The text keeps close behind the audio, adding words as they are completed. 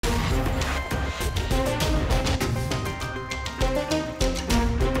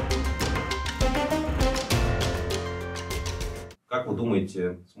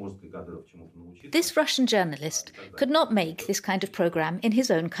This Russian journalist could not make this kind of program in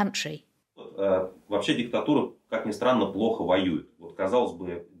his own country. Вообще диктатура, как ни странно, плохо воюет. Вот, казалось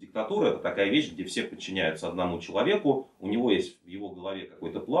бы, диктатура – это такая вещь, где все подчиняются одному человеку, у него есть в его голове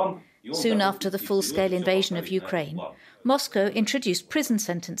какой-то план. Soon after the full-scale invasion of Ukraine, Moscow introduced prison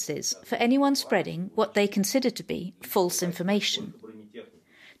sentences for anyone spreading what they considered to be false information.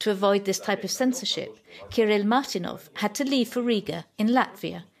 To avoid this type of censorship, Kirill Martynov had to leave for Riga in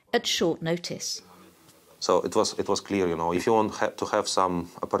Latvia at short notice. So it was clear, if you want to have some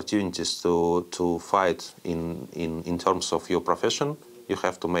opportunities to fight in terms of your profession, you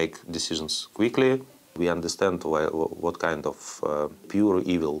have to make decisions quickly. We understand what kind of pure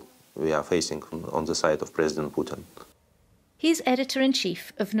evil we are facing on the side of President Putin. He's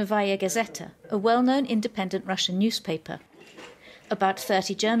editor-in-chief of Novaya Gazeta, a well-known independent Russian newspaper. About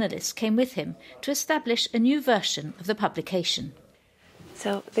 30 journalists came with him to establish a new version of the publication.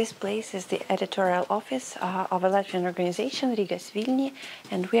 So this place is the editorial office of a Latvian organization, Rigas Vilni,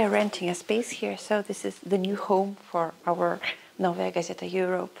 and we are renting a space here, so this is the new home for our Novaya Gazeta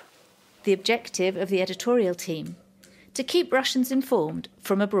Europe. The objective of the editorial team: to keep Russians informed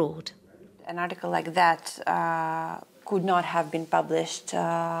from abroad. An article like that could not have been published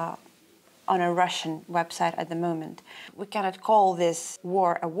on a Russian website at the moment. We cannot call this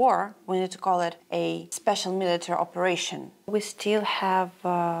war a war, we need to call it a special military operation. We still have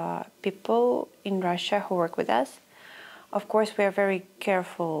people in Russia who work with us. Of course, we are very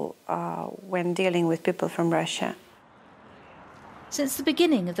careful when dealing with people from Russia. Since the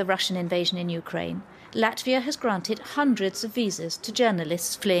beginning of the Russian invasion in Ukraine, Latvia has granted hundreds of visas to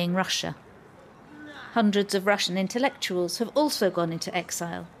journalists fleeing Russia. Hundreds of Russian intellectuals have also gone into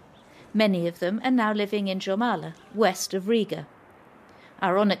exile. Many of them are now living in Jomala, west of Riga.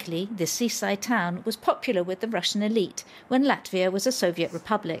 Ironically, this seaside town was popular with the Russian elite when Latvia was a Soviet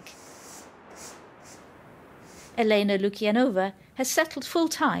republic. Elena Lukianova has settled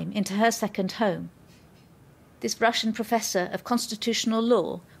full-time into her second home. This Russian professor of constitutional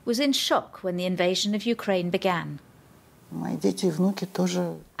law was in shock when the invasion of Ukraine began.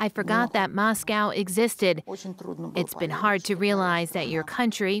 I forgot that Moscow existed. It's been hard to realize that your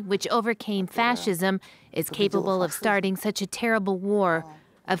country, which overcame fascism, is capable of starting such a terrible war,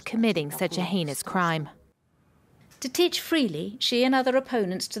 of committing such a heinous crime. To teach freely, she and other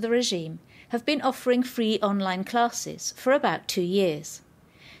opponents to the regime have been offering free online classes for about 2 years.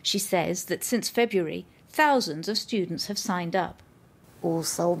 She says that since February, thousands of students have signed up. A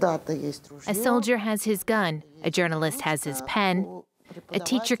soldier has his gun, a journalist has his pen, a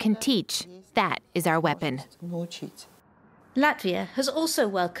teacher can teach. That is our weapon. Latvia has also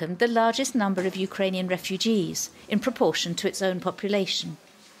welcomed the largest number of Ukrainian refugees in proportion to its own population.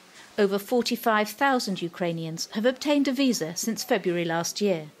 Over 45,000 Ukrainians have obtained a visa since February last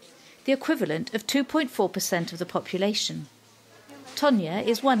year, the equivalent of 2.4% of the population. Tonya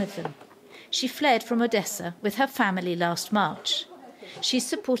is one of them. She fled from Odessa with her family last March. She's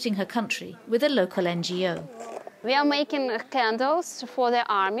supporting her country with a local NGO. We are making candles for the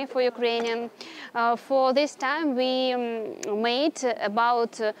army, for Ukrainian. For this time we made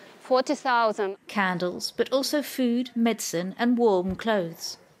about 40,000. Candles, but also food, medicine and warm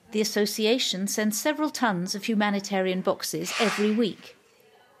clothes. The association sends several tons of humanitarian boxes every week.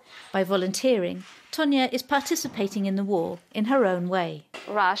 By volunteering, Tonya is participating in the war in her own way.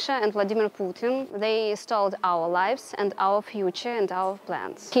 Russia and Vladimir Putin, they stole our lives and our future and our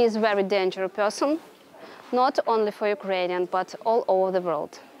plans. He is a very dangerous person, not only for Ukrainian, but all over the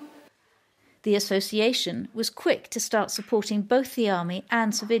world. The association was quick to start supporting both the army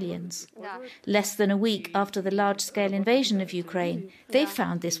and civilians. Less than a week after the large-scale invasion of Ukraine, they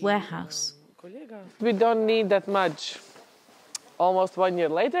found this warehouse. We don't need that much. Almost 1 year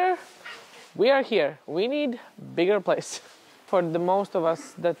later, we are here. We need bigger place. For the most of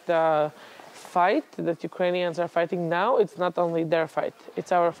us that fight, that Ukrainians are fighting now, it's not only their fight,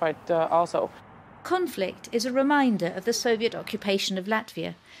 it's our fight also. Conflict is a reminder of the Soviet occupation of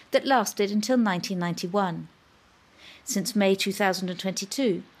Latvia that lasted until 1991. Since May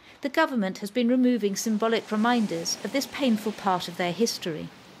 2022, the government has been removing symbolic reminders of this painful part of their history.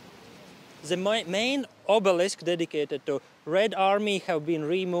 The main obelisk dedicated to Red Army have been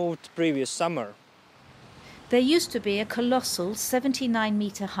removed previous summer. There used to be a colossal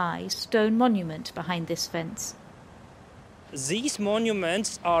 79-metre-high stone monument behind this fence. These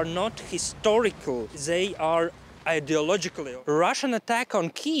monuments are not historical, they are ideologically. Russian attack on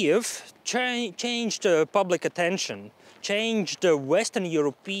Kiev changed public attention, changed Western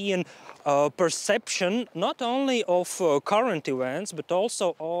European perception not only of current events but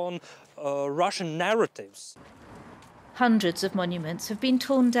also on Russian narratives. Hundreds of monuments have been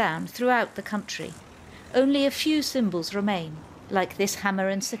torn down throughout the country. Only a few symbols remain, like this hammer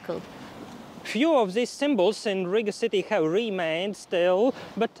and sickle. Few of these symbols in Riga city have remained still,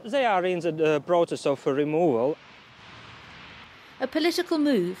 but they are in the process of removal. A political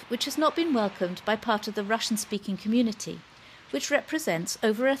move which has not been welcomed by part of the Russian-speaking community, which represents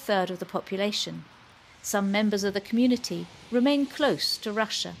over a third of the population. Some members of the community remain close to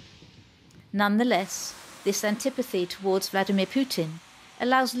Russia. Nonetheless, this antipathy towards Vladimir Putin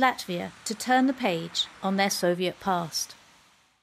allows Latvia to turn the page on their Soviet past.